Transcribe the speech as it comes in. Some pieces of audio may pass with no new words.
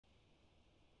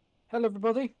Hello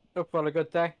everybody, hope you had a good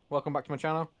day. Welcome back to my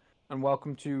channel, and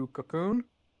welcome to Cocoon.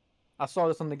 I saw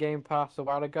this on the Game Pass a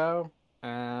while ago,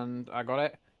 and I got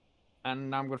it, and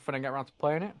now I'm going to finally get around to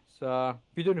playing it. So, if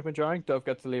you're doing it enjoying, don't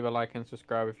forget to leave a like and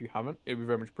subscribe if you haven't. It'd be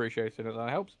very much appreciated, and that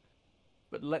helps.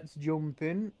 But let's jump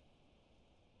in.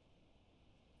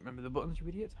 Remember the buttons, you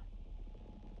idiot.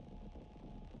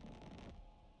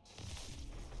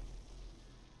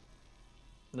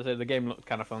 As I say, the game looked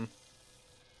kind of fun,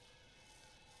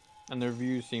 and the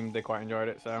reviews seemed they quite enjoyed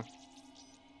it, so...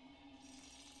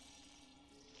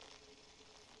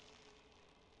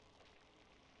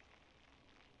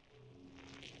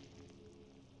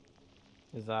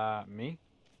 Is that me?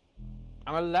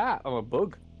 I'm a lat. I'm a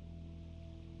bug.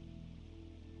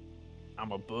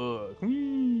 I'm a bug.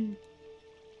 Whee!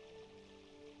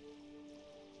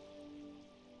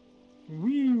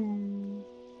 Wee!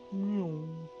 Wee!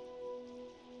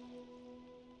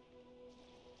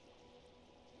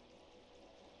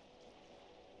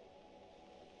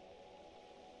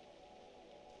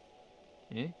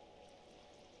 Yeah.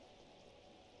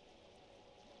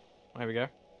 Here we go.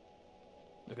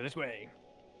 Let's go this way.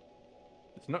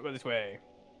 Let's not go this way.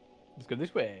 Let's go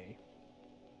this way.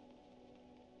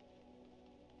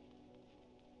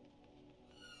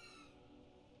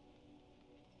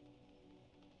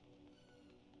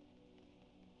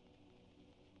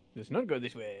 Let's not go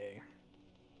this way.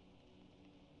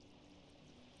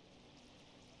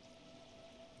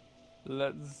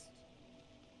 Let's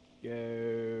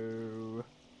go.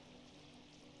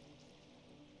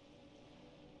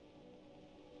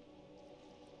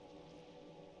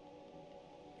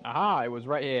 Aha, it was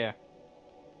right here.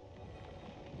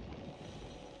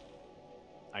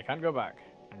 I can't go back.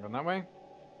 I'm going that way.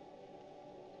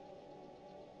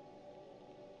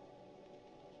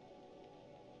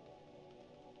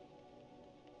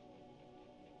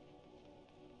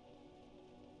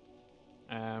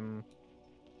 Um.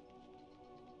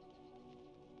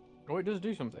 Oh, it does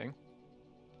do something.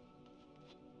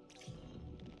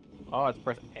 Oh, it's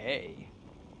press A.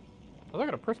 I was not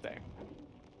gonna press A.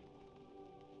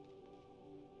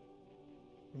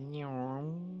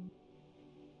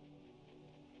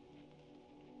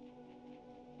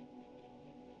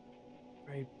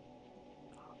 Very.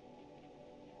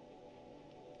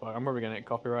 Well, I'm probably gonna get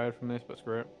copyrighted from this, but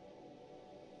screw it.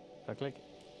 So click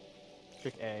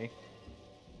A.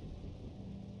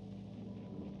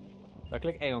 So I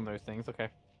click A on those things. Okay.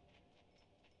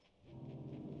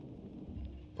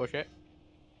 Push it.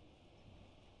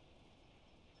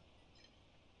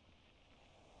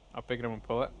 I'll pick it up and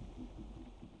pull it.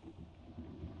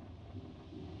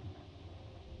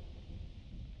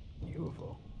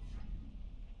 Beautiful.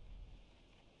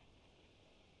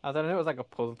 I don't know, it was like a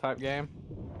puzzle type game.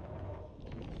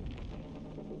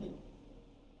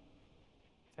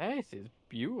 This is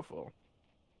beautiful.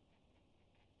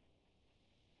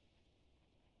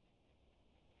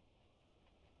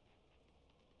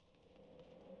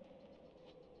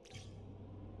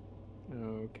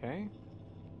 Okay.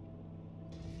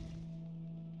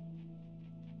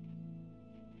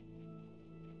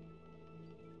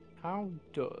 How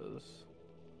does...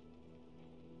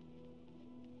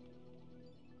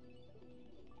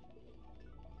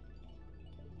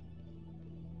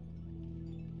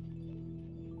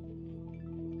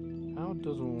 How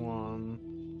does one...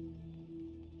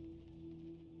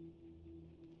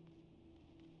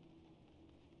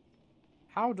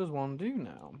 How does one do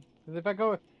now? 'Cause if I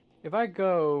go... If I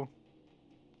go...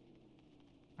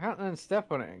 I can't then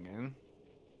step on it again.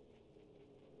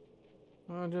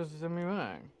 Well, just send me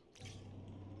back.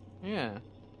 Yeah.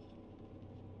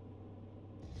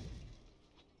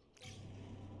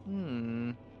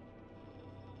 Hmm.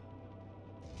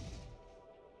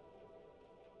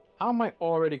 How am I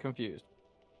already confused?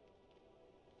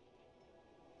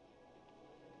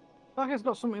 I feel like it's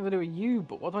got something to do with you,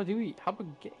 but what do I do? How do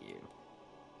I get you?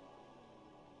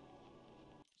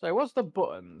 So what's the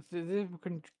buttons? Is it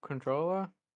controller?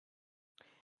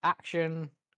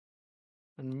 Action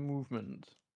and movement.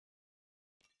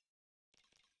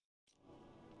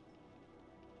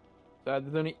 So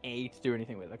there's only A to do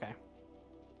anything with, okay.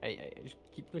 A. Just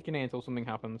keep clicking A until something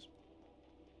happens.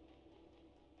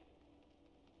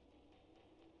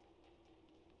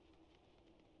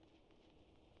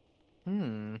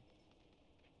 Hmm.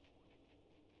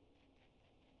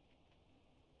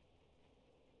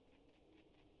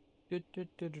 That's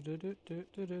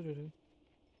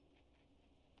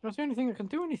the only thing that can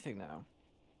do anything now.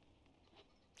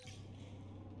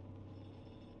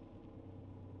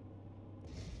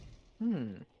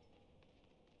 Hmm.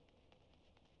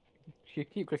 You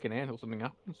keep clicking A until something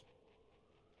happens.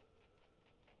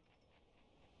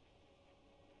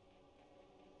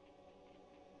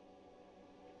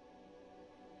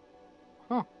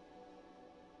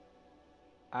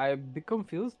 I be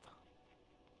confused.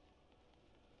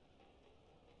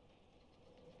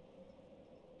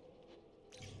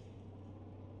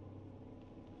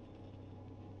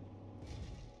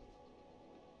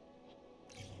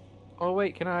 Oh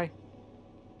wait, can I?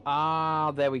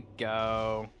 Ah, there we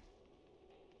go.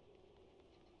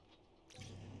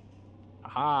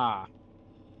 Aha.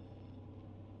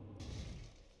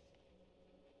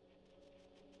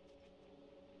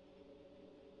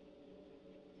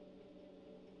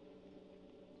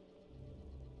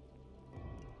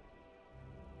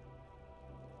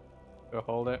 Go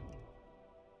hold it.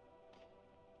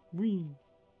 Whee.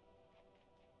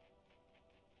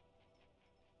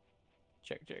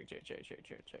 Check, check, check, check, check,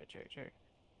 check, check, check, check.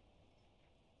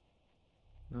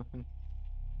 Nothing.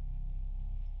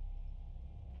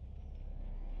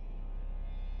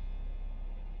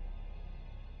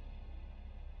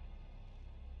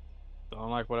 Don't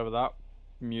like whatever that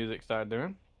music started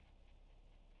doing.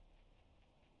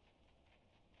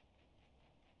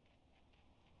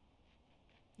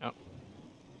 Oh.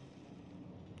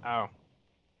 Oh.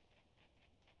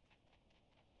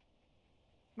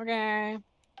 Okay.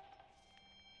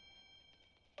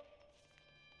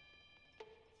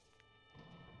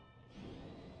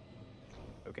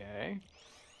 Okay.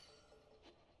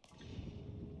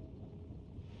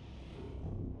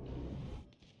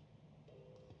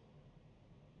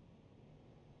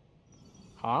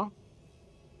 Huh?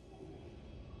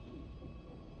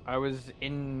 I was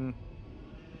in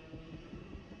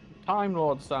Time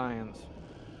Lord science.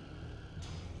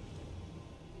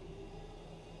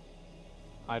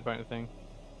 Hide behind the thing.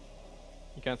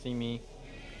 You can't see me.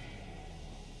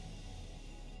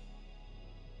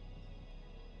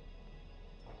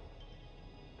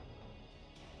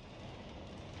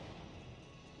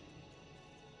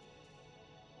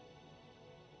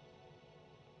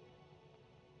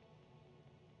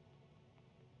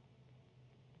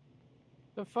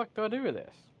 The fuck do I do with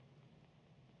this?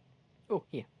 Oh,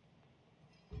 here.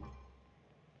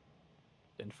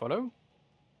 Didn't follow.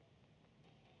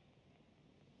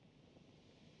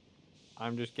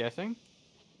 I'm just guessing.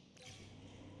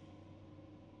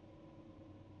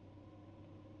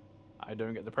 I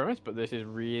don't get the premise, but this is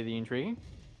really intriguing.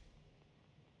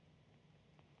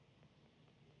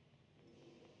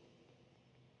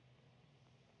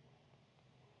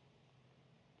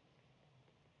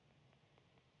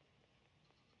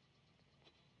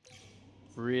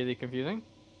 Really confusing.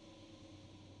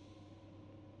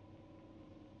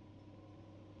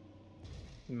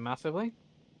 Massively.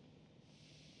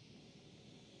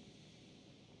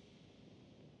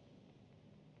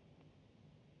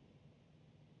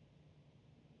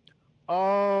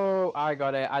 Oh, I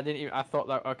got it. I didn't even. I thought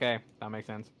that. Okay, that makes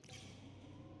sense.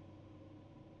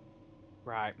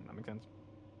 Right, that makes sense.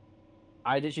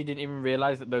 I literally didn't even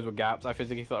realize that those were gaps. I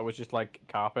physically thought it was just like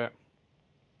carpet.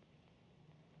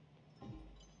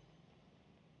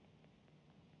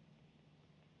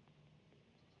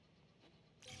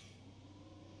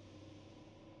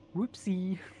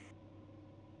 Whoopsie.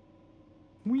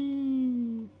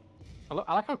 Whee. I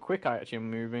like how quick I actually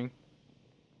am moving.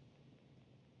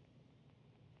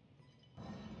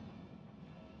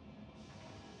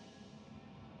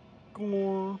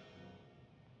 Gore.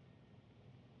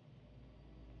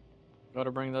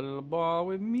 Gotta bring that little ball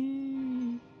with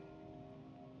me.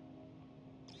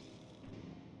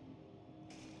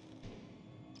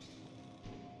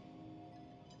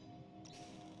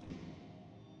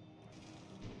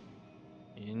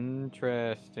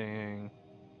 Interesting.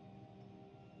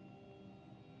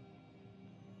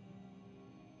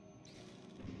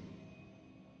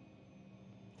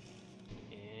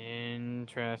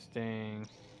 Interesting.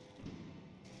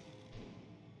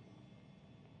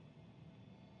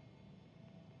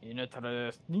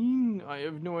 Interesting. I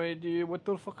have no idea what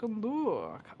to fucking do.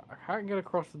 I can't get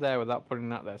across there without putting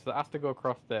that there. So that has to go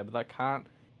across there, but that can't.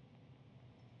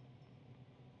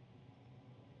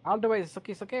 I'll do it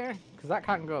sucky sucky. Because that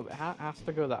can't go. It has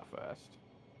to go that first.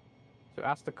 So it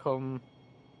has to come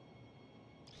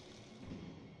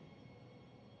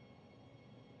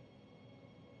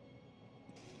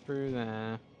through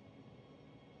there.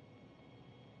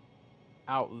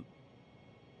 Out.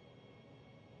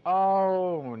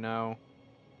 Oh, no.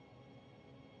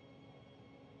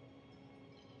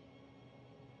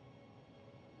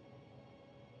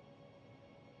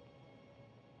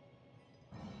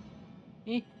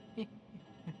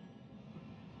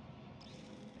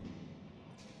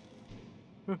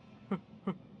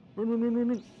 Run, run, run, run,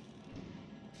 run.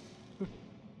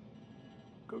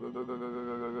 Go, go, go, go, go, go,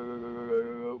 go, go, go, go,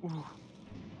 go, go, go.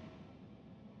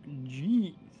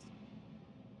 Jeez.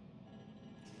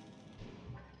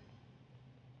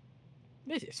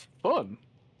 This is fun.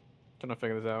 Trying to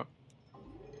figure this out.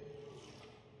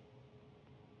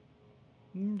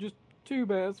 Just two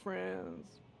best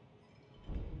friends.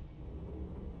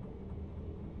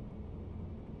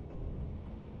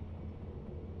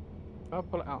 If I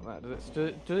pull it out there,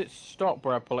 does it stop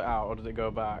where I pull it out, or does it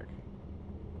go back?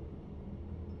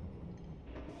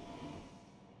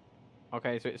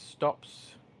 Okay, so it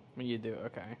stops when you do it,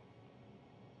 okay.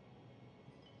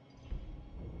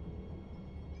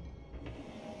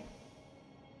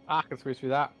 Ah, I can squeeze through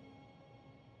that.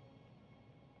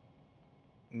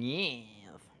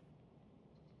 Yes.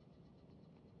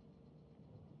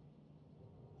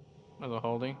 Another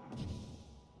holding.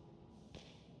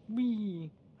 Wee,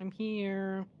 I'm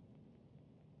here.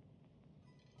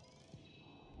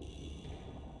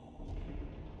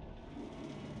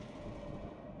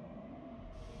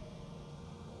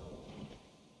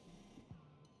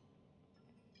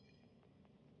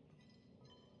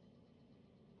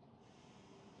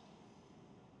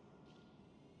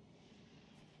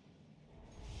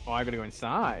 Oh, I gotta go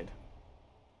inside.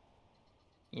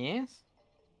 Yes?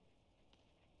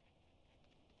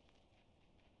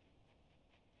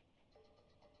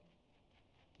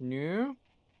 No?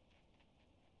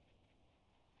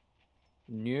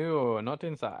 No, not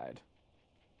inside.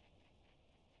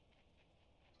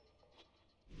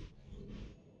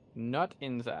 Not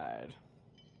inside.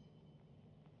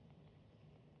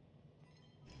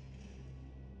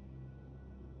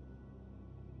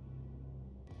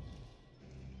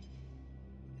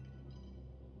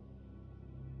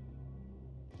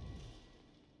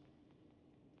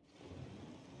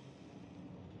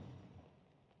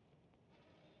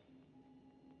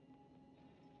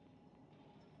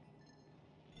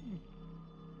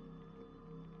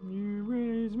 You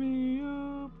raise me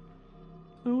up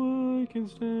so I can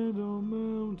stand on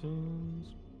mountains.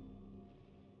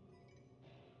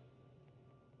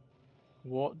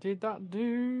 What did that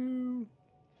do?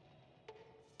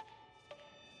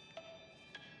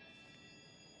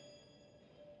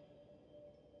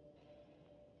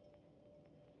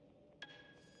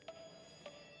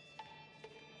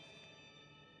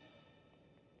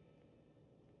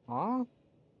 Huh?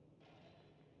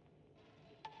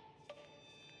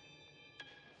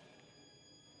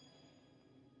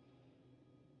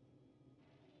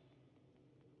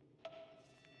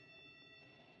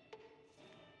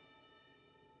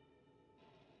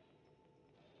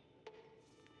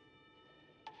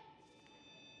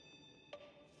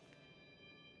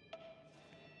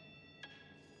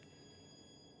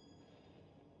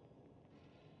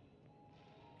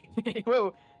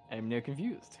 Well, I'm now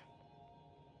confused.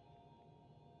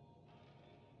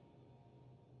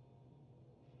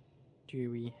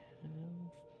 Do we have...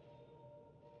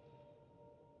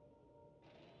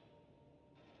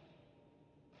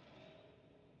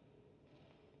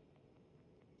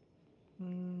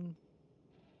 Hmm.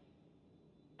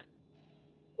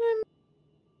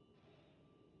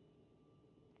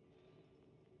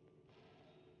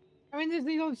 I mean, there's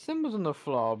these old symbols on the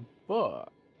floor, but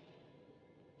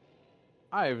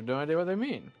I have no idea what they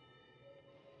mean.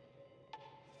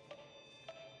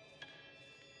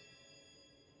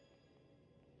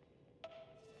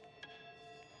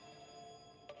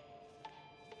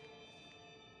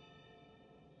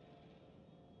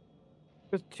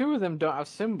 Because two of them don't have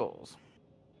symbols.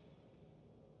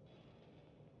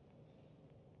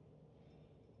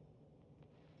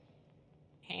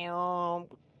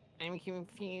 Help! I'm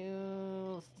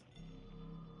confused.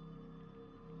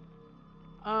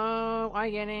 Oh, I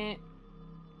get it.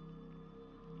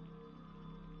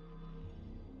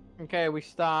 Okay, we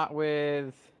start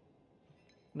with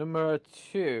number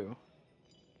 2.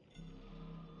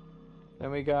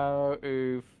 Then we go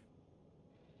to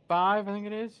 5, I think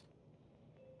it is.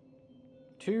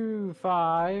 2,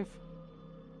 5.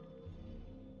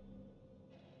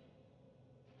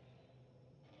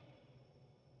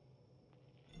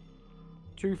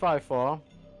 2, 5, 4.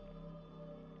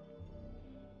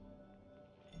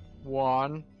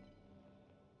 1.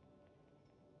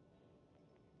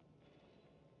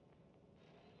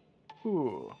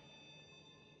 2.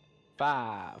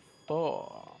 5,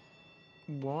 4.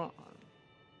 1.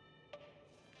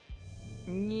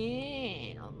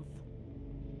 Yes.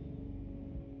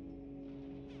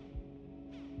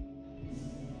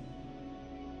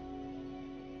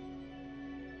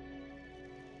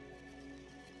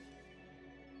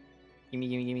 Gimme,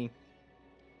 gimme, gimme.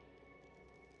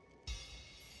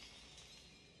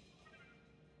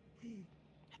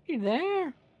 Hey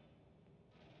there.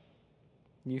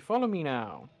 You follow me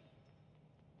now.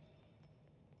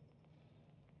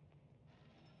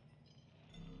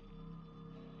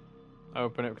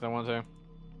 Open it because I want to.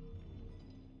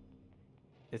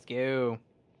 Let's go.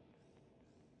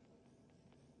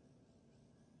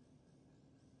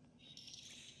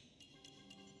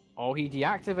 Oh, he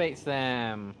deactivates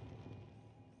them.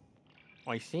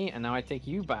 Oh, I see. And now I take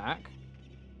you back.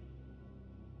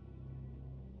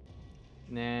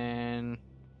 And then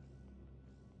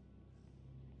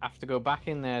I have to go back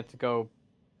in there to go.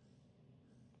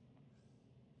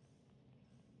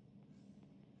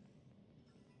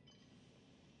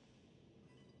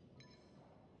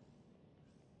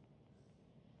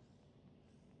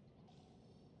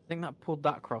 I think that pulled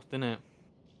that across, didn't it?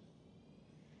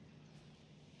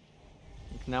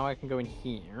 Now I can go in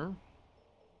here.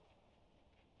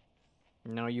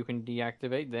 Now you can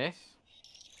deactivate this.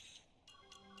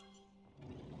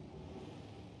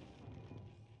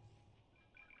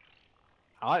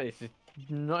 I like this. It's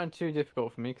not too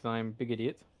difficult for me because I'm a big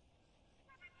idiot.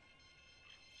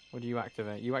 What do you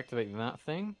activate? You activate that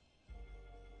thing?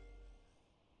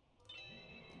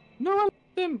 No, I left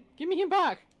him! Give me him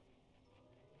back!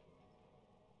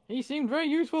 He seemed very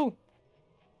useful!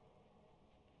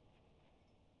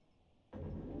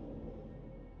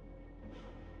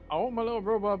 I want my little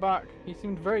robot back. He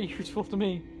seemed very useful to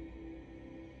me.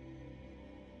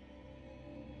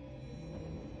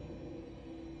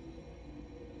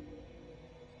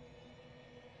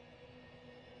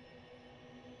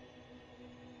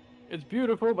 It's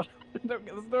beautiful, but I don't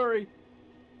get the story.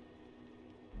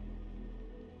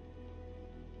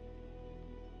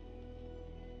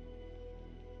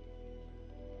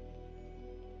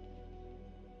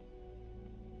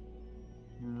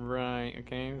 Right,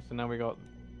 okay, so now we got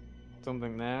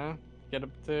something there. Get up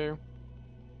to.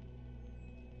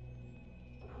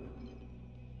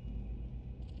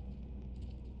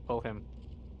 Pull him.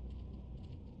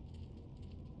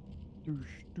 Doosh,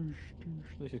 doosh,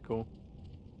 doosh. This is cool.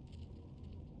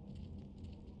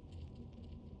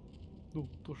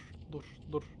 Doosh, doosh,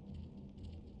 doosh.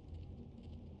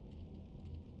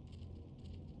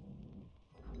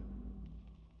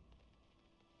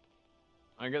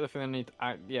 I get the feeling I need to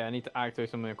act. Yeah, I need to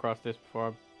activate something across this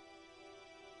before.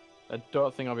 I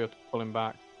don't think I'll be able to pull him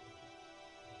back.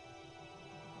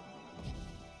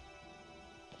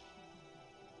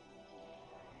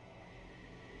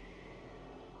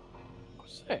 Oh,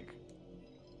 sick.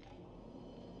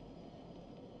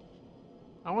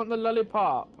 I want the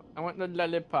lollipop. I want the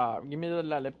lollipop. Give me the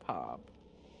lollipop.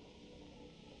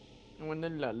 I want the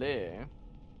lolly.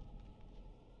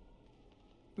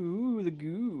 Ooh, the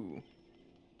goo.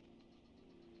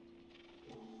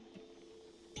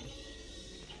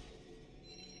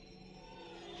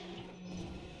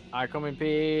 I come in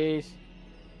peace.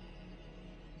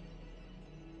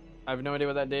 I have no idea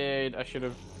what that did. I should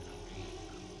have.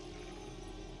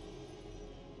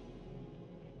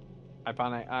 I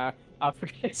panic. I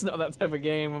forget it's not that type of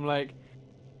game. I'm like,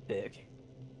 dick.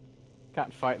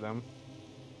 Can't fight them.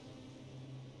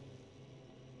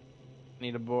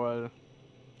 Need a board.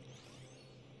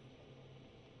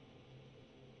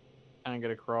 And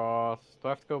get across. Do I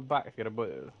have to go back to get a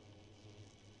board?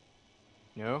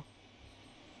 No?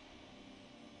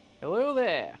 Hello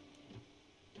there.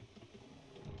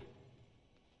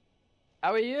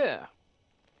 How are you?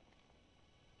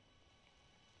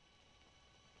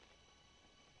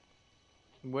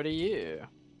 What are you?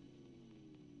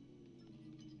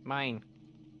 Mine.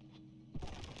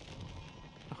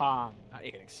 Ha!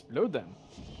 You can explode them.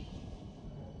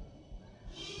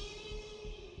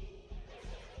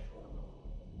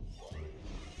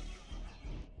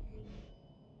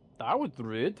 That was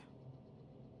rude.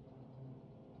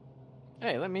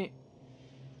 Hey, let me.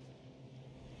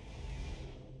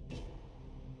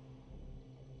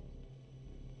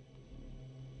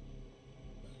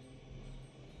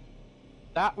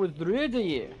 That was rude of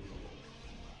you.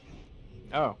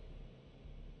 Oh.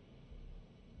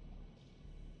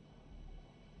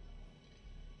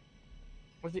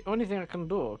 What's the only thing I can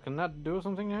do? Can that do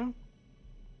something now?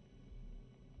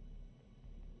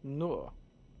 No.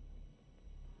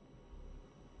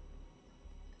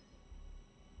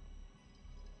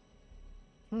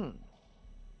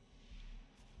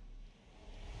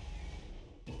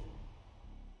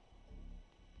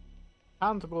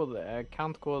 Can't go there,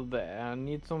 can't go there. I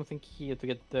need something here to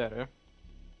get there.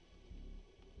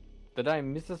 Did I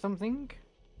miss something?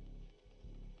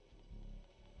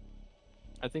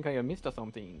 I think I missed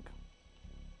something.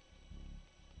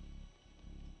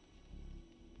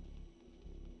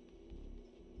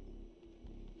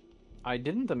 I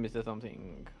didn't miss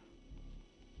something.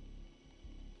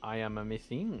 I am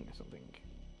missing something.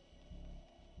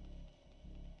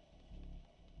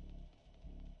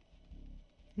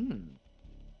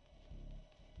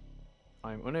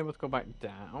 I'm unable to go back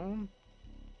down.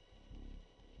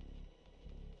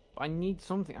 I need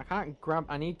something. I can't grab.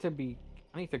 I need to be.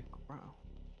 I need to. Wow.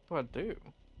 What do I do?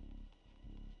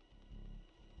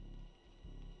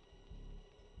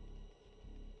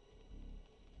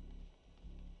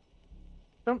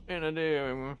 Something to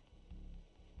do.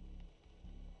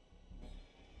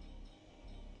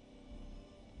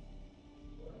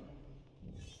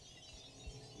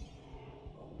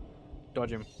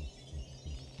 Dodge him.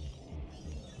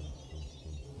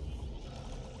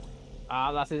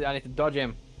 Ah, that's it. I need to dodge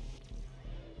him.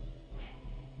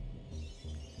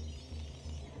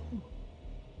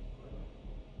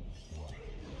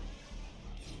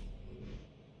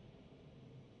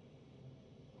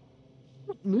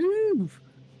 Move!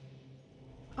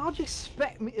 How'd you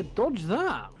expect me to dodge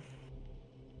that?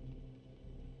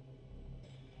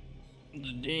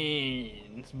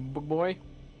 Dance, big boy.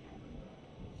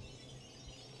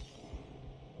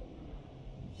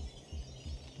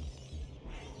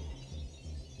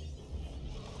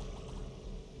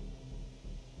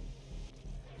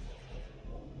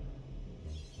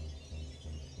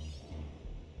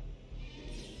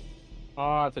 Oh,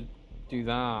 I have to do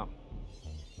that.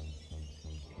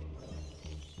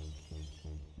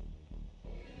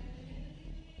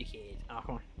 Dickhead. Oh,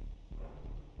 come on.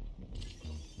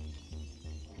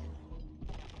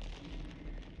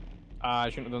 I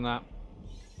shouldn't have done that.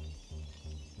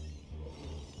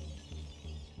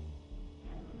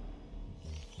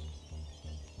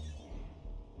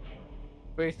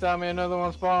 Please tell me another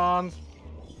one spawns.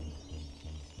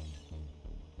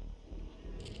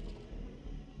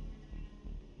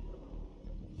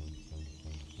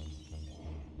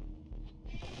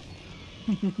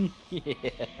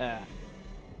 Yeah.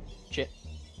 Shit.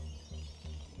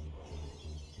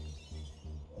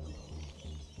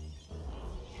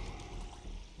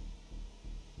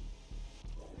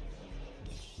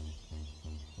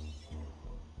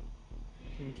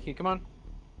 Okay, come on.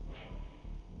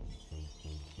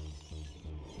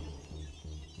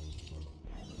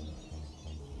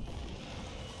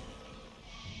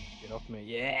 Get off me.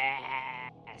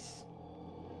 Yes.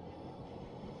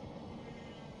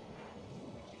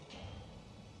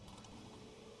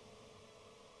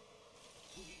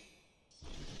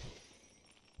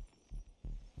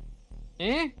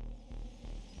 Eh?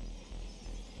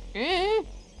 Eh?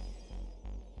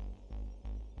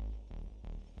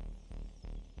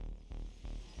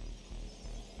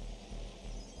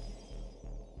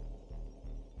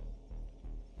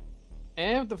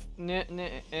 Eh? The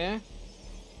eh?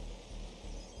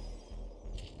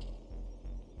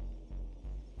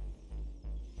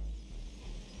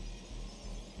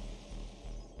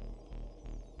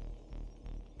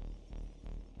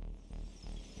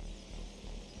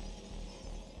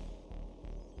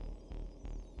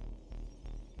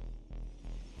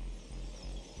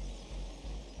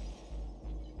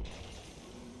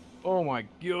 Oh my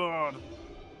god.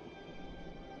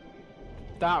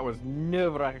 That was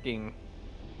nerve-wracking.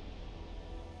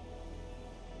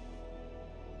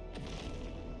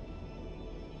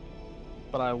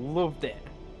 But I loved it.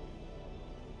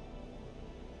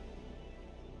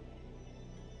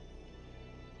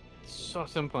 It's so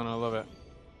simple and I love it.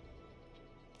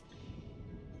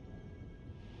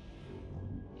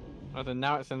 Oh, then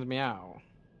now it sends me out.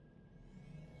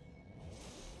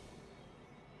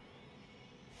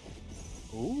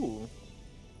 Ooh.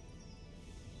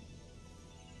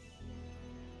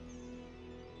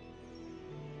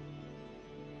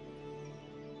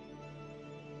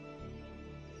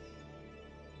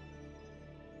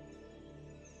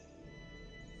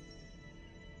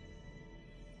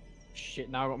 Shit,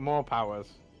 now I've got more powers.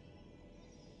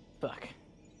 Fuck.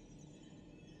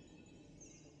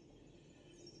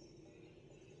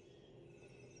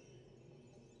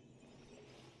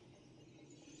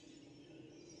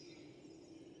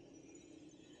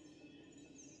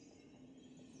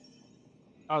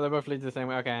 Oh, they both lead the same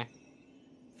way. Okay.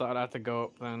 Thought I'd have to go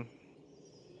up then.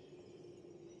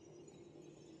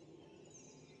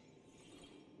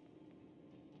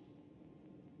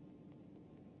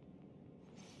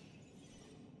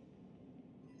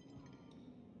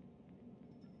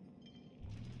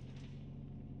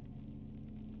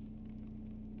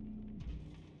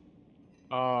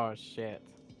 Oh shit.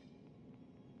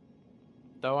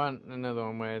 Don't want another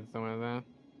one with somewhere there.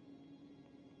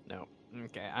 No.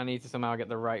 Okay, I need to somehow get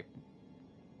the right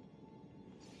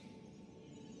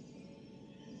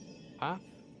path.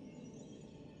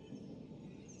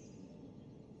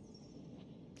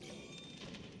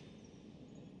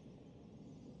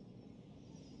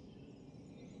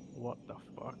 What the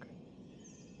fuck?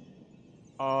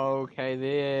 Okay,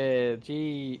 there.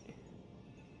 Gee.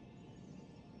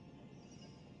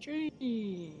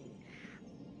 Gee.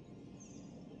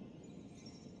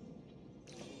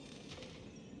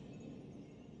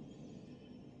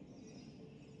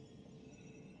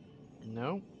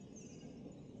 No.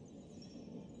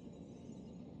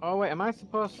 Oh wait, am I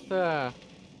supposed to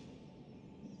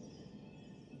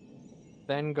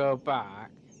then go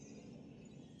back,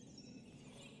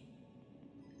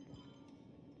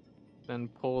 then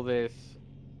pull this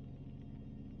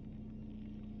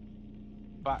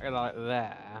back like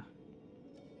there?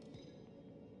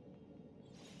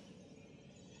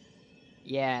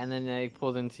 Yeah, and then they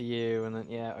pulled into you, and then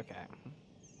yeah, okay.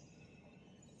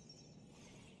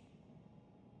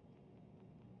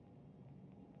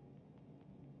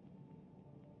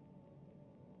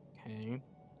 Okay.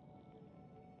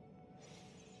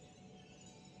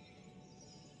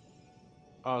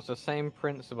 Oh, it's the same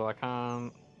principle. I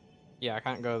can't. Yeah, I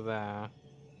can't go there.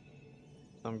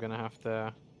 So I'm gonna have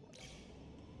to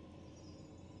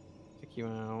stick you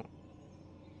out.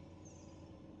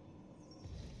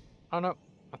 Oh no, I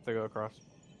have to go across.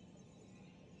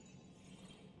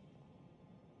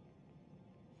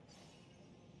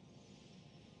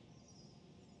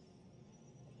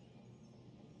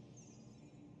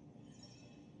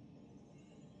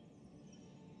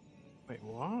 Wait,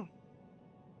 what?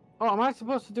 Oh, am I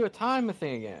supposed to do a timer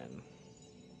thing again?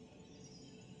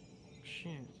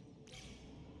 Shit.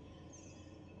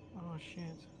 Oh shit.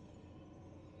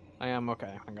 I am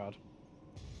okay, thank God.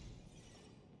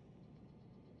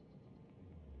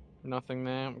 Nothing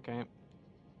there, okay.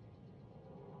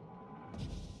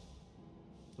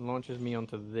 Launches me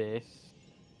onto this.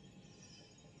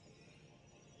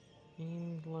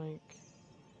 Seems like...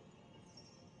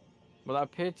 Well, that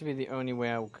appeared to be the only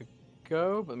way I could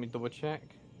go, but let me double check.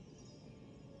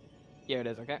 Yeah, it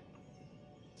is, okay.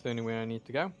 It's the only way I need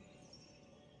to go.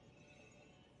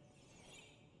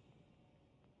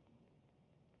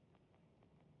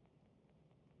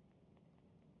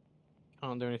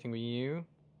 Can't do anything with you.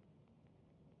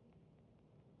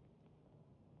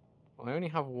 Well, I only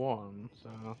have one, so...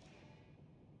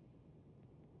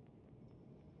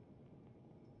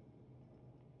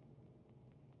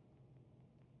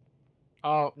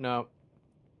 Oh, no.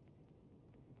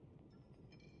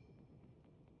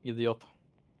 Idiot.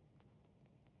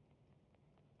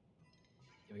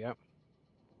 Here we go.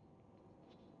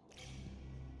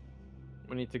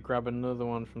 We need to grab another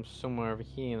one from somewhere over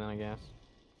here then, I guess.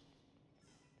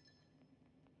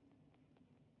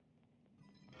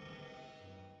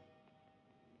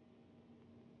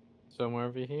 Somewhere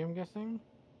over here, I'm guessing?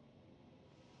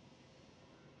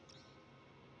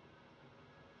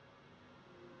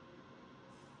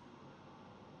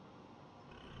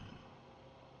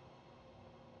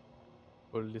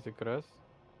 Pull this across.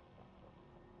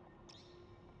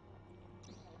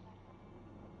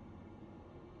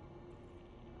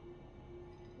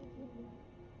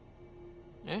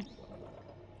 Eh?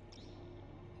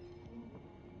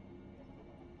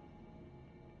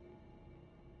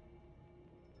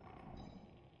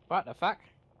 What the fuck?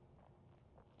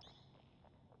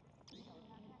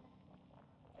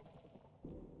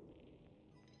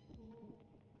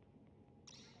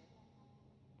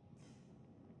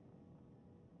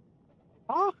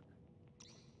 Oh?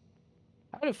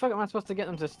 How the fuck am I supposed to get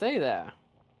them to stay there?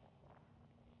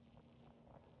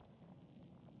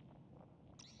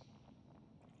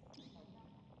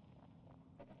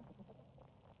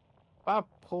 If I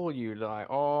pull you like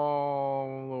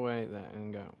all the way there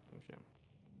and go.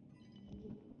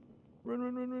 Run,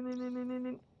 run, run, run, run, run, run, run,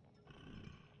 run.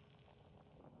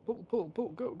 Pull, pull, pull,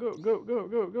 go, go, go, go,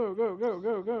 go, go, go, go,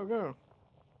 go, go, go.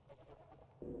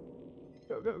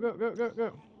 Go, go, go, go, go,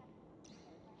 go.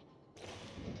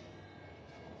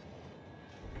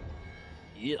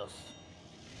 Yes.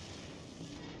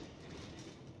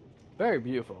 Very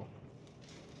beautiful.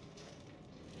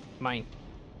 Mine.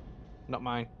 Not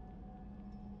mine.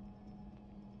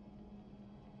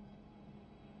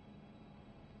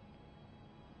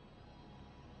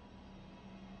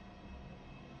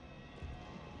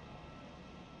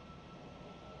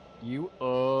 You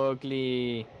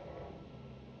ugly.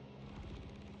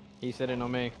 He said it, not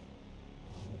me.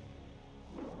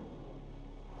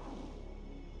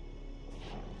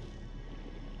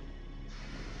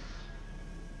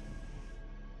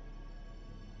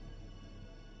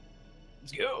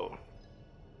 Let's go.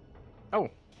 Oh.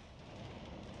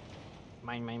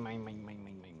 Mine, mine, mine, mine, mine, mine,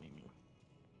 mine, mine.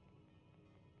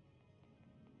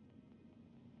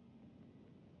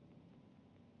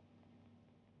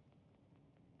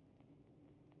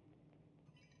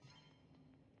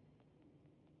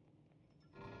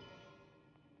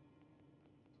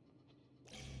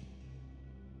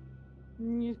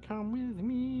 You come with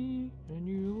me, and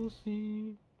you will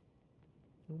see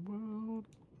the world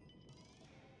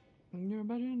in your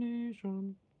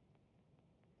imagination.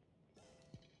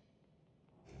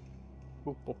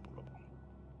 Boop, boop, boop.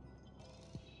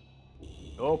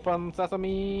 Open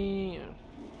sesame.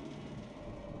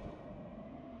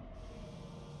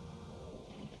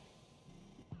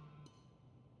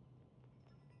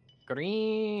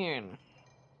 Green.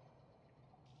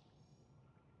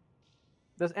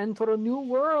 Let's enter a new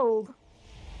world.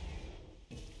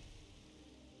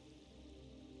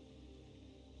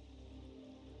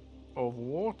 Of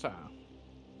water.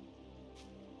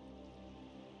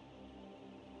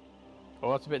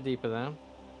 Oh, it's a bit deeper there.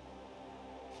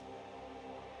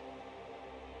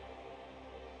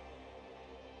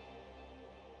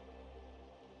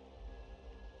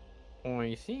 Oh,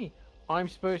 I see. I'm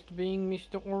supposed to be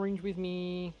Mr. Orange with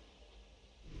me.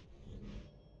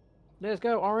 Let's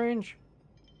go, Orange.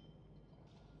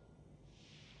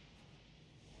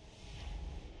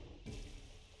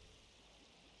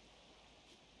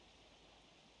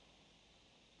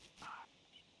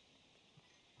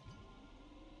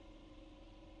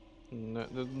 No,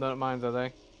 no mines, are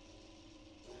they?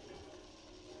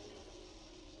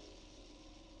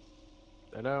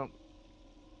 They don't.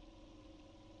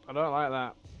 I don't like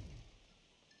that.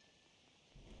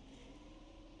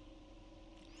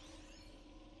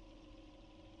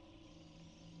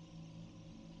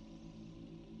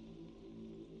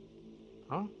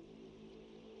 Huh?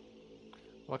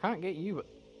 Well, I can't get you, but...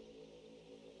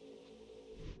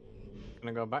 Can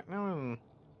I go back now and...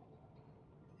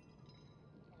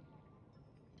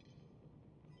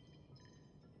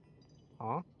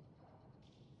 Huh?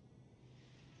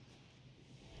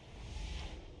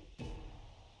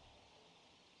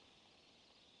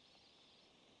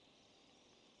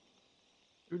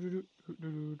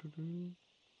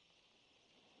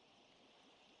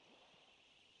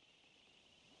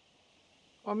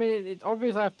 I mean, it's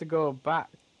obvious I have to go back.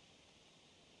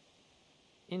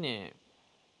 Innit?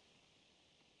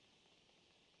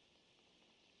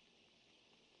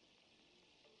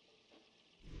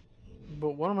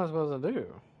 But what am I supposed to do?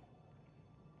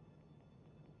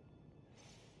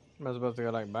 Am I supposed to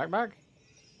go, like, back?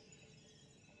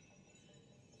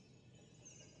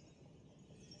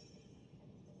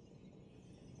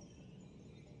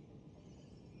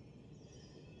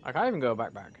 I can't even go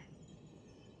back.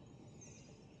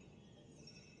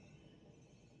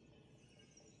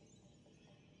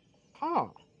 Huh.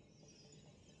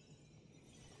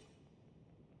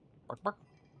 Bark.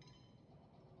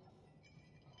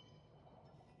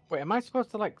 Wait, am I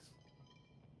supposed to, like...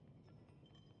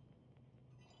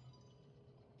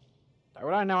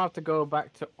 Would I now have to go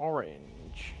back to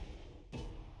orange?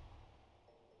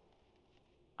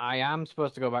 I am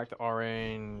supposed to go back to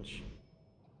orange.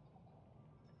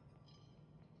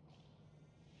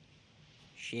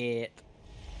 Shit.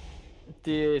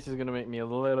 This is gonna make me a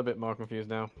little bit more confused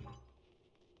now.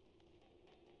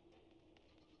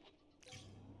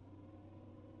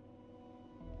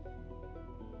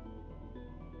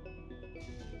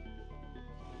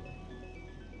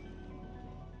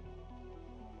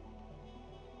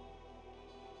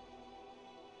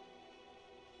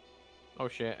 Oh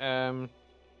shit,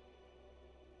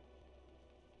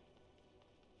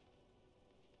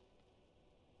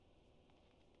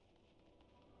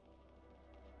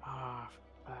 Ah,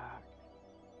 fuck.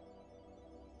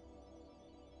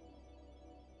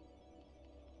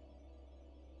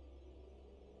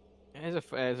 It is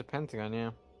a pentagon,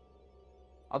 yeah.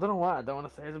 I don't know why I don't want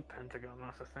to say it's a pentagon,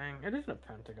 that's the thing. It isn't a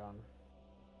pentagon.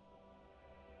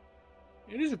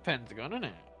 It is a pentagon, isn't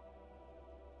it?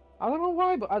 I don't know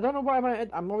why, but I don't know why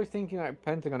I'm always thinking like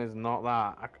pentagon is not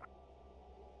that.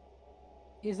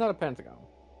 It's not a pentagon.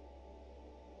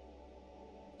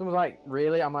 Someone's like,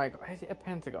 really? I'm like, is it a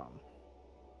pentagon?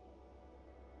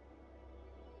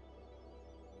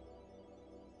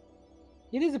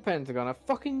 It is a pentagon. I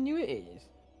fucking knew it is.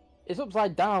 It's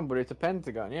upside down, but it's a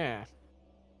pentagon, yeah.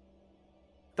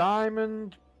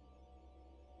 Diamond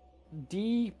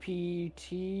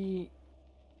DPT.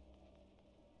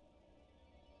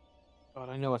 God,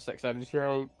 I know a six-sided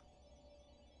shape.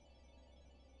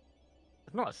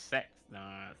 It's not a six. No,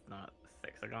 it's not a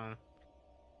sexagon.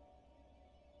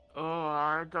 Oh,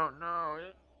 I don't know.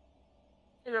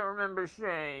 I don't remember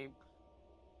shape.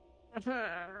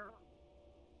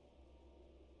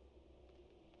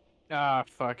 Ah,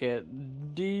 fuck it.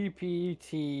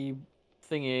 DPT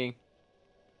thingy.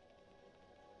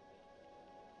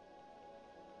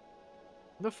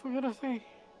 The fuck did I say?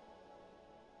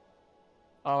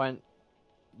 I went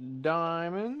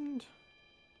diamond,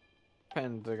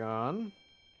 pentagon,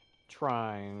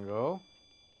 triangle,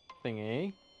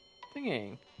 thingy.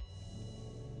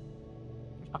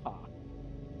 Haha.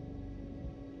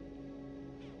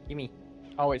 Gimme.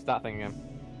 Oh, it's that thing again.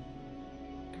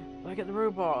 Look at the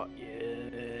robot.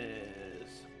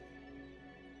 Yes.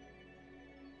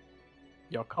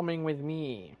 You're coming with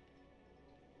me.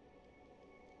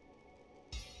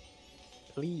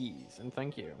 Please, and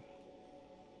thank you.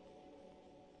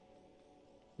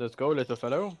 Let's go, little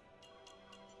fellow.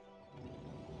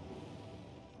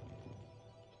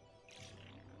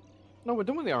 No, we're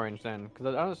done with the orange then,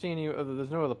 because I don't see any other.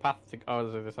 There's no other path to. Oh,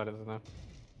 there's the other side, isn't there?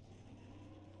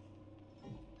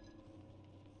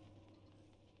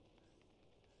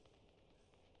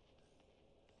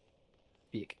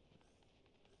 Beak.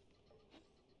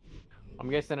 I'm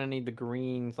guessing I need the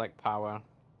greens like power,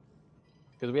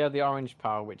 because we have the orange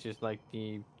power, which is like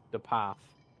the path.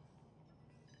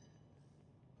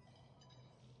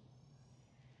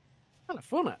 Kind of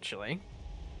fun, actually.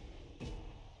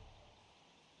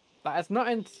 Like, it's not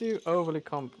into overly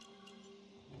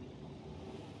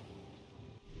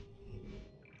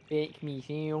Bake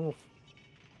myself.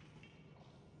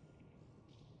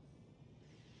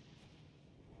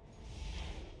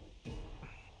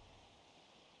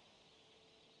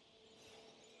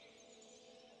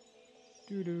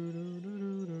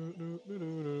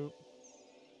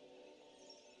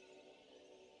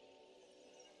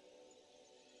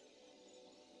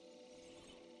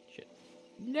 Shit.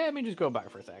 Let me just go back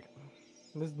for a second.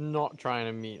 This is not trying to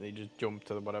immediately just jump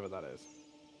to whatever that is.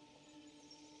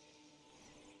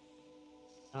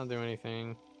 I don't do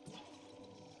anything.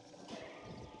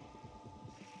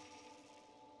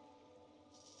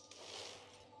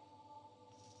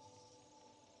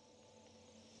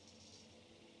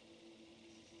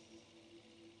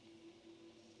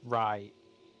 Right.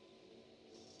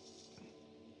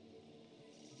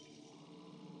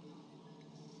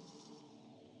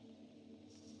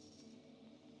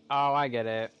 Oh, I get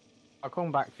it. I'll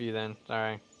come back for you then.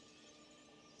 Sorry.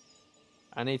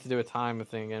 I need to do a timer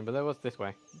thing again, but that was this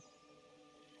way.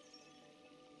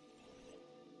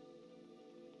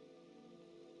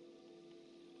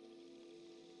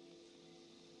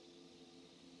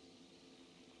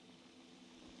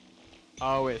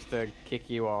 Oh, it's to kick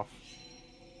you off.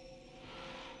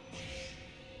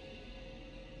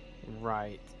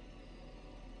 Right.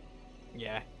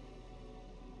 Yeah.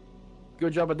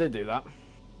 Good job I did do that.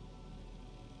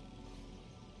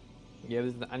 Yeah,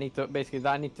 I need to basically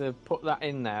I need to put that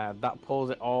in there. That pulls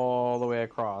it all the way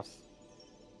across.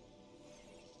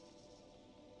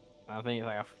 I think it's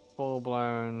like a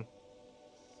full-blown.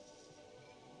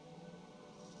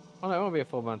 Oh no, it won't be a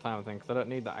full-blown timer thing because I don't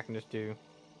need that. I can just do.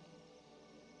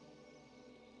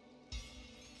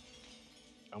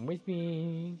 Come with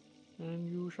me, and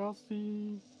you shall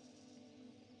see.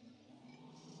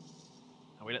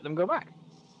 And we let them go back.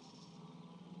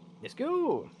 Let's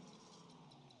go.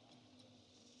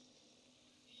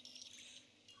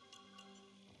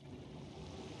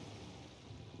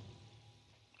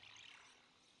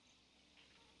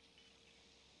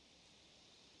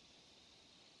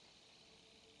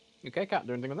 Okay, can't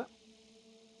do anything with that.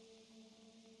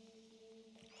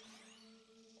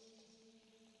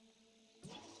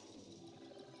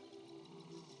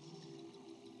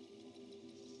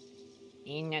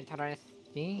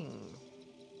 Interesting.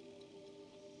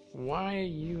 Why are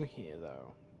you here,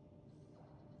 though?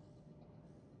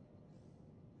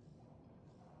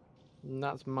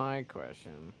 That's my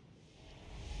question.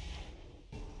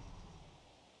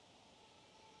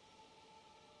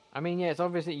 I mean, yeah, it's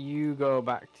obvious that you go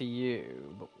back to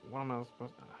you, but what am I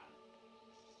supposed to...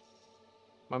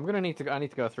 I'm gonna need to... I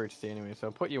need to go through to see anyway,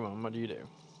 so put you on. What do you do?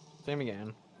 Same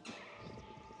again.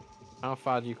 How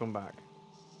far do you come back?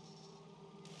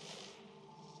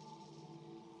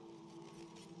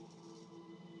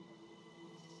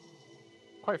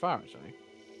 Quite far, actually.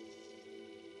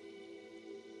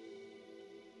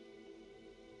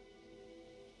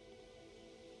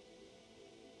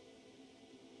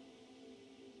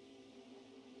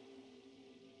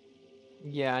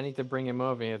 Yeah, I need to bring him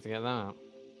over here to get that.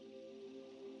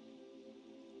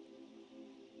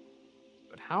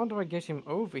 But how do I get him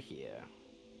over here?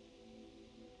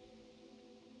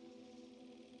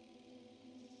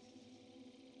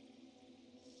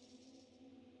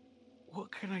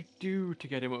 What can I do to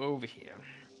get him over here?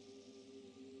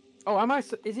 Oh, am I...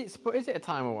 Is it a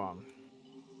timer one?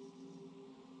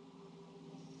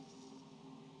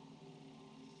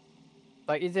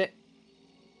 Like, is it...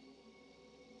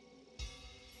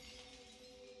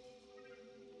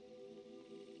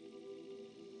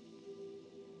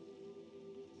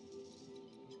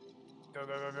 Go,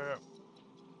 go, go, go, go.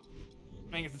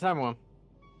 I think it's the timer one.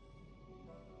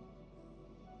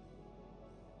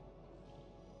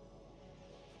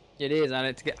 It is, and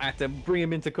I have to bring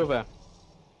him into cover.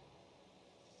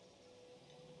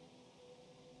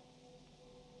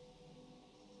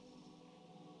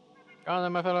 Go on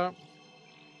then, my fellow.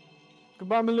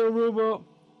 Goodbye, my little robot.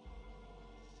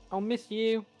 I'll miss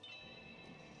you.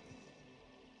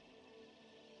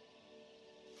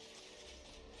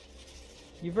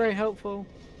 You're very helpful.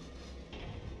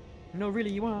 No, really,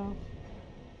 you are.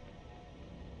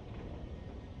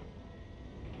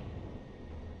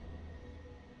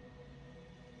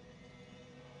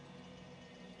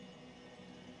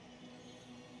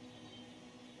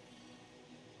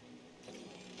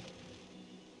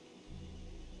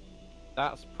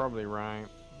 That's probably right.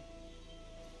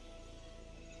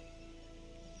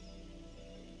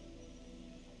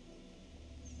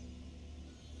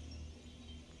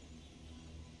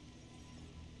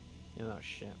 You know,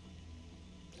 shit.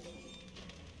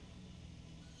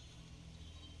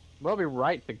 We'll be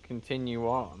right to continue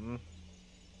on.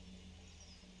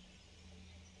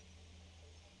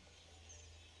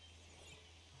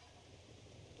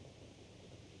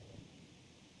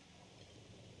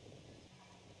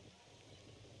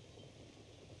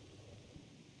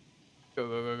 Go,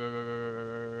 go, go, go, go,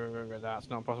 go, go, go, go. That's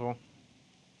not possible.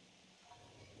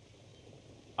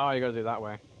 Oh, you gotta do it that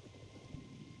way.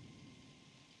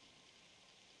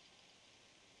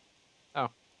 Oh.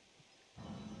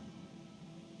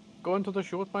 Go into the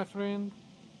short, my friend.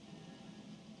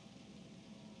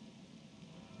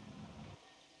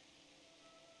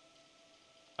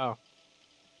 Oh.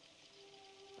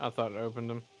 I thought it opened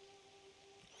them.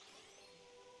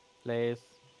 Please.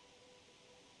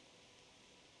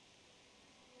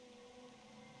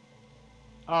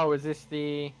 Oh, is this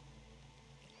the...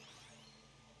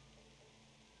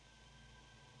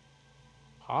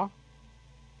 Huh?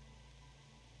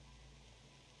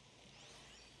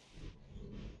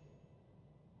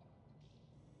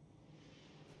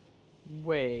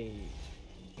 Wait.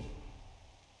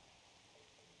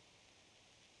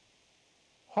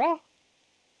 Huh?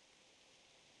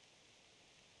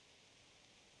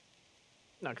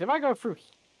 No, because if I go through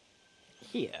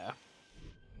here...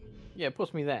 Yeah, it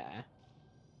puts me there.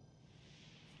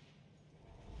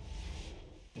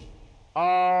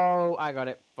 Oh, I got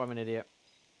it. I'm an idiot.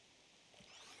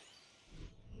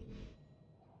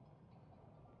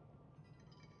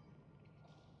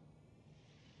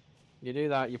 You do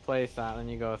that, you place that,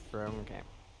 and you go through. Okay.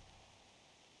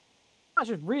 That's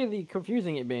just really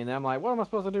confusing it being there. I'm like, what am I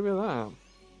supposed to do with that?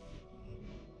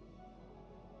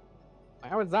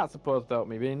 How is that supposed to help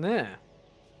me being there?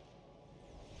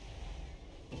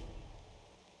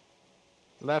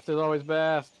 Left is always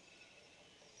best.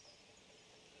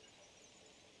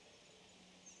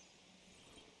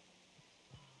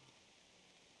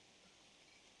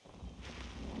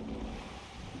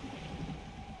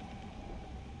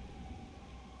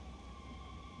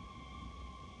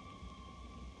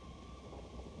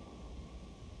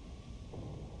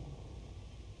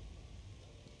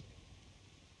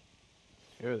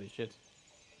 Holy shit.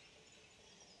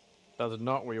 That's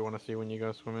not what you want to see when you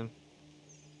go swimming.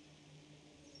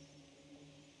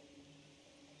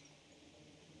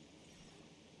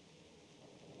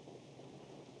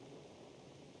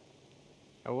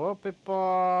 Hello,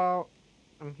 people.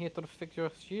 I'm here to fix your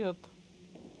shit.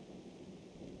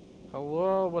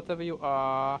 Hello, whatever you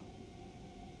are.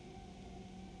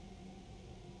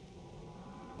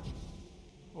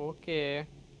 Okay.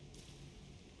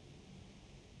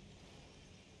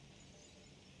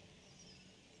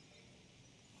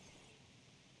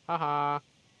 Haha.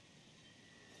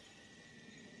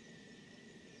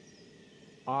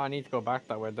 Oh, I need to go back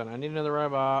that way then. I need another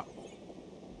robot.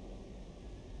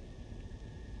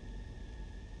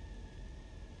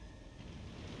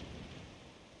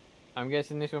 I'm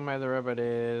guessing this one where the robot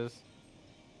is.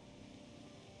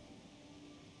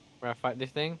 Where I fight this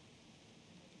thing?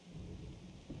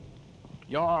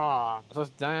 Yeah, let's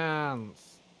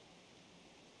dance.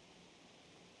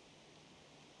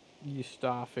 You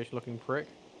starfish looking prick.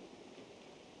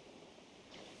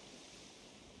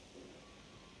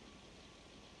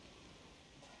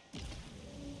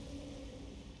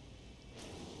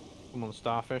 Come on,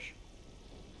 starfish.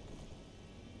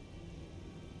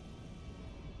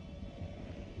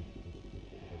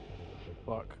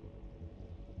 Fuck.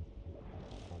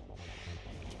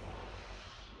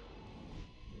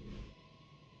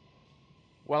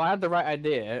 Well, I had the right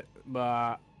idea,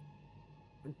 but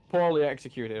poorly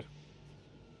executed.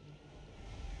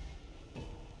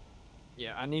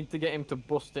 Yeah, I need to get him to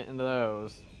bust it into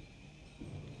those.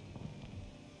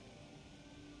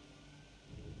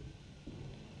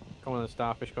 Come on, the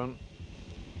starfish cunt.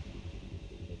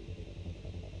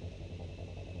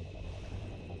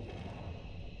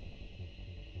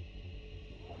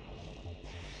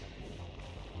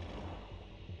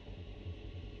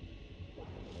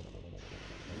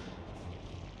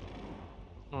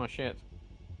 Oh shit.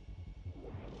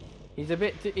 He's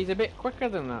a bit quicker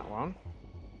than that one.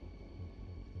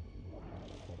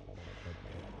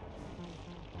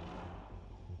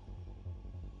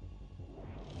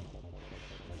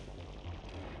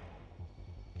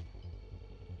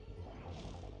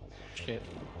 Shit.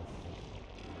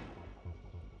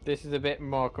 This is a bit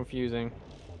more confusing.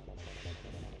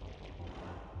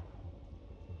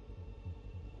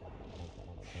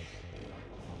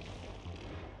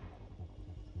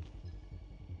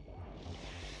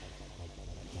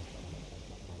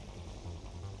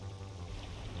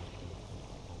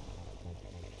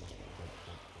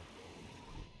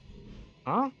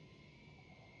 Huh?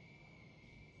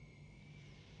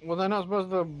 Well, they're not supposed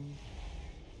to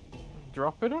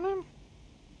drop it on him?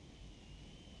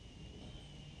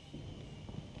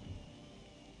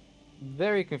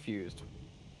 Very confused.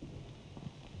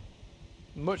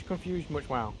 Much confused, much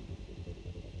wow.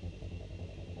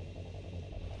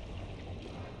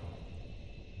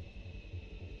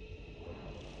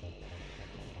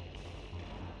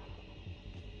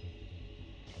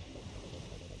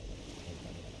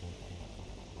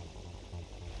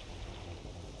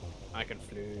 I can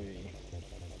flee.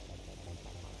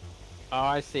 Oh,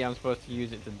 I see. I'm supposed to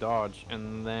use it to dodge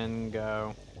and then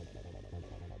go.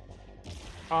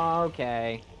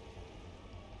 Okay.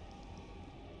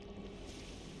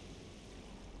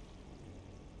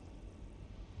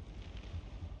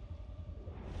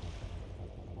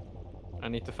 I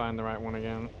need to find the right one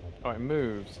again. Oh, it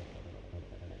moves.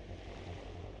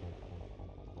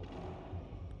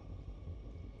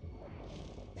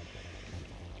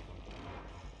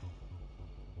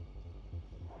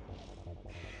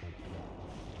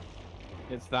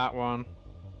 It's that one.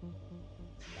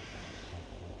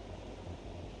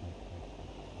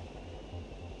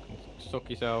 Suck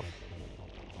yourself.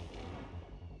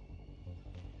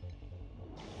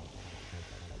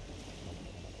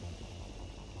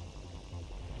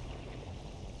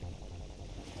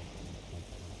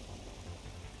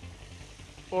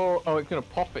 Oh, it's gonna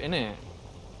pop it, innit?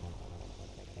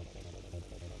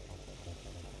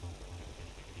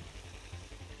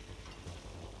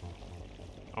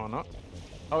 Or not?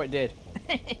 Oh, it did.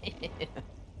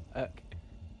 Okay.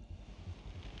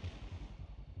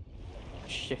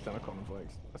 Shit on a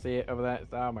cornflakes. I see it over there.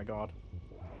 Oh my god.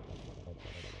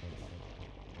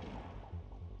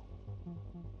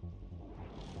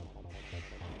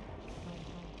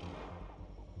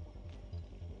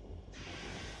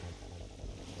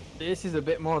 This is a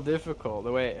bit more difficult,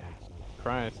 the way...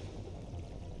 Christ.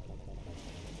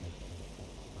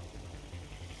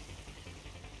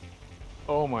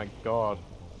 Oh my god.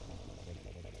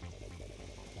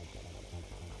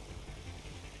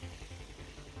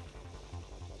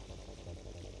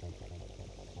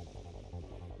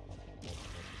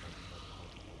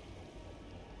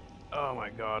 Oh my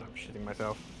god, I'm shitting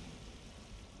myself.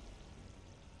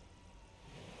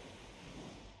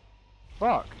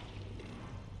 Fuck.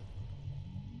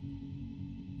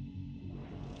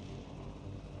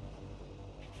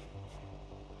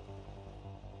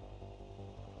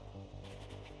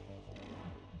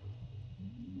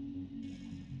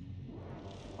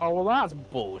 Oh, well, that's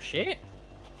bullshit.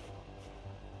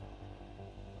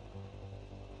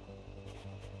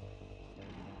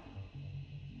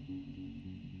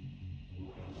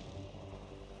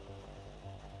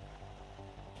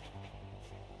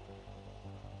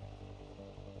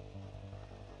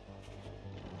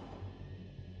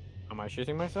 Am I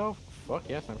shitting myself? Fuck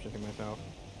yes, I'm shitting myself.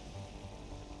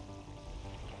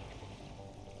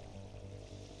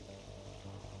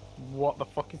 What the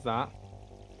fuck is that?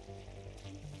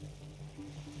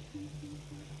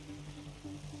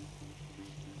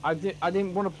 I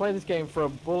didn't want to play this game for a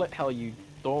bullet hell, you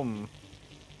dumb.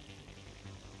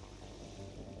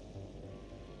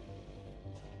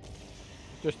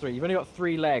 Just 3. You've only got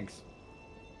 3 legs.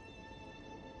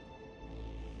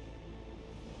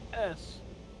 Yes.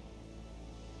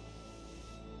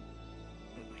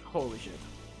 Holy shit.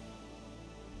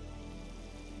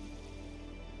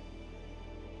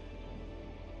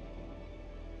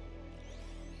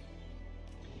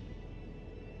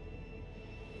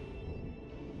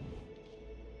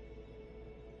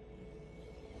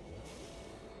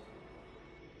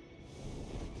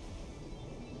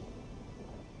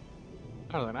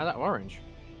 I don't know, that orange.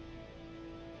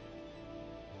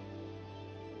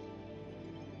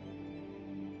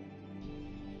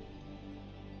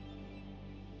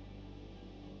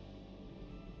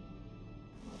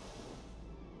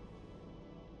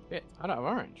 Shit, I don't have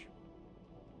orange.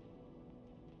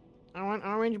 I want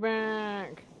orange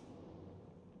back.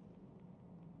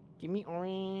 Give me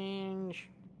orange.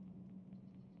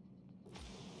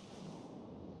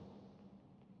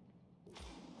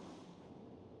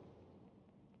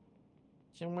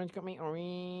 Someone's got me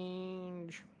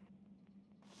orange.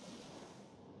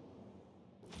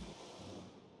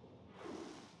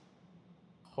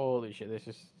 Holy shit, this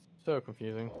is so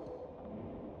confusing.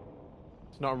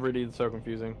 It's not really so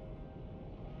confusing.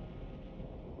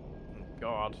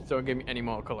 God, don't give me any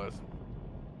more colors.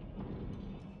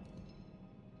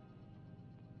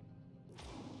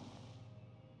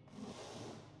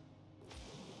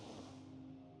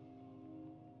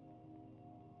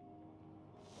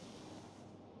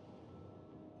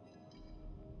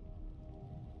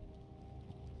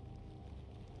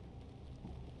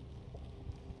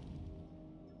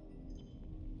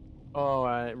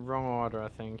 Oh, wrong order, I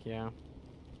think, yeah.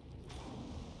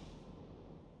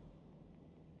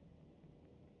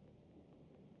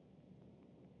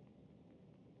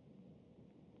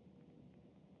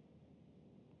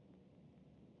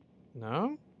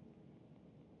 No?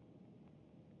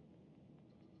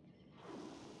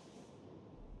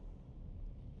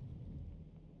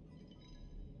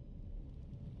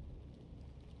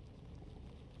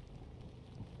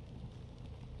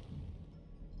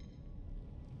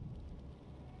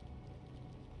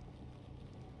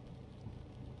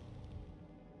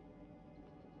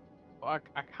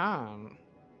 I can't.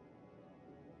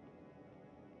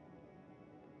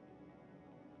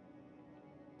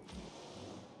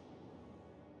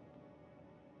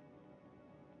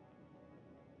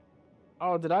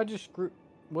 Oh, did I just screw...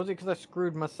 Was it because I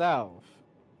screwed myself?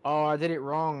 Oh, I did it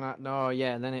wrong. No,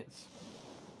 yeah, then it's...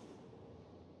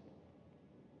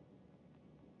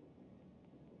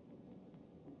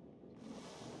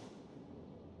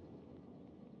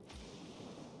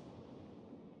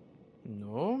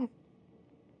 No?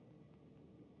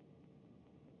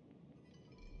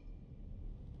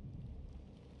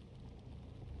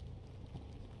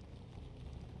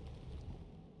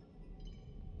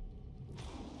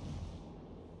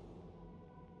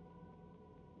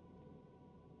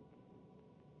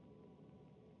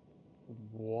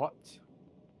 What?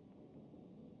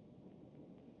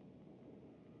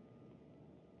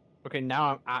 Okay,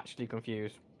 now I'm actually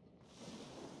confused.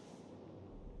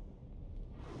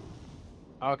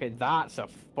 Okay, that's a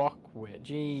fuckwit.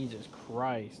 Jesus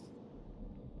Christ.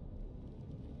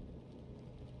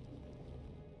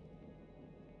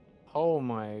 Oh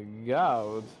my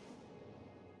god.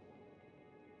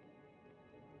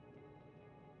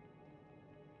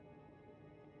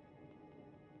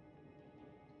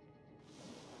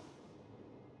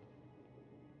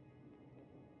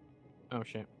 Oh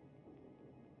shit.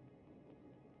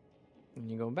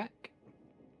 And you go back.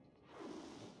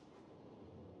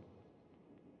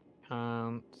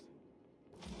 Can't.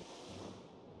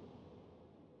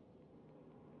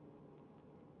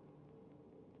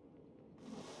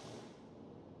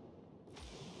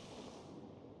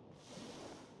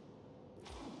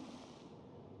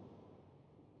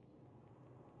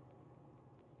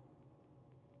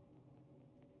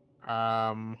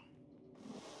 Um.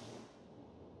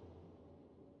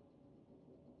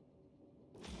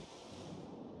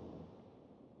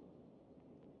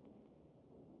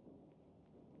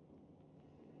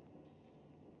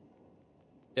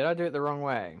 Did I do it the wrong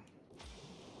way?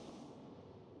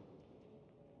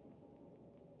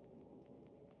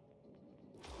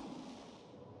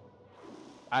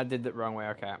 I did it the wrong way,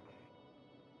 okay.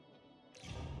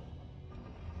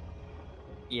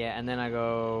 Yeah, and then I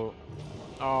go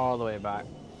all the way back.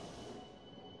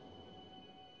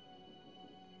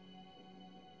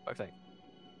 Fuck's sake.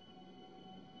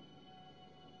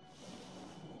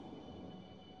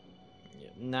 Yeah,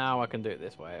 now I can do it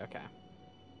this way, okay.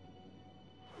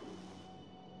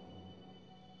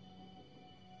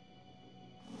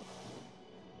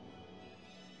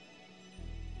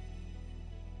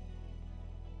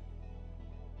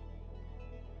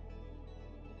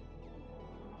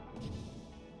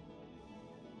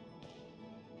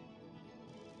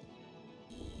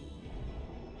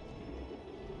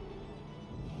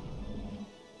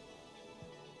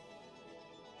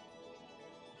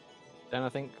 Then I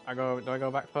think I go. Do I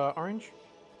go back for orange?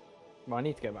 Well, I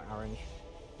need to go back orange.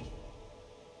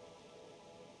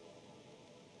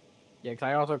 Yeah, because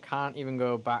I also can't even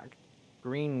go back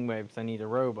green way because I need a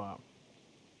robot.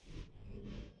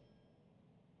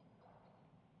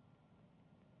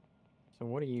 So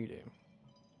what do you do?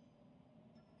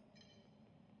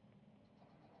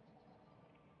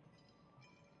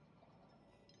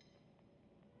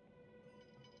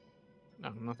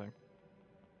 No, nothing.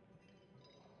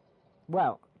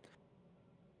 Well,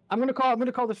 I'm gonna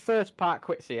call this first part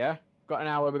quits here. Got an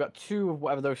hour. We got two of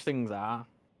whatever those things are.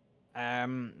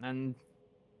 And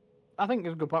I think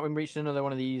it's a good point. We've reached another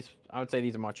one of these. I would say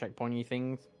these are more checkpointy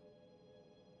things.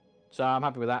 So I'm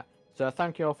happy with that. So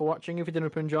thank you all for watching. If you did end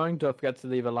up enjoying, don't forget to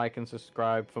leave a like and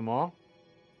subscribe for more.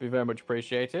 It'd be very much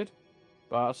appreciated.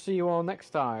 But I'll see you all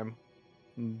next time.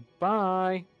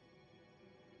 Bye!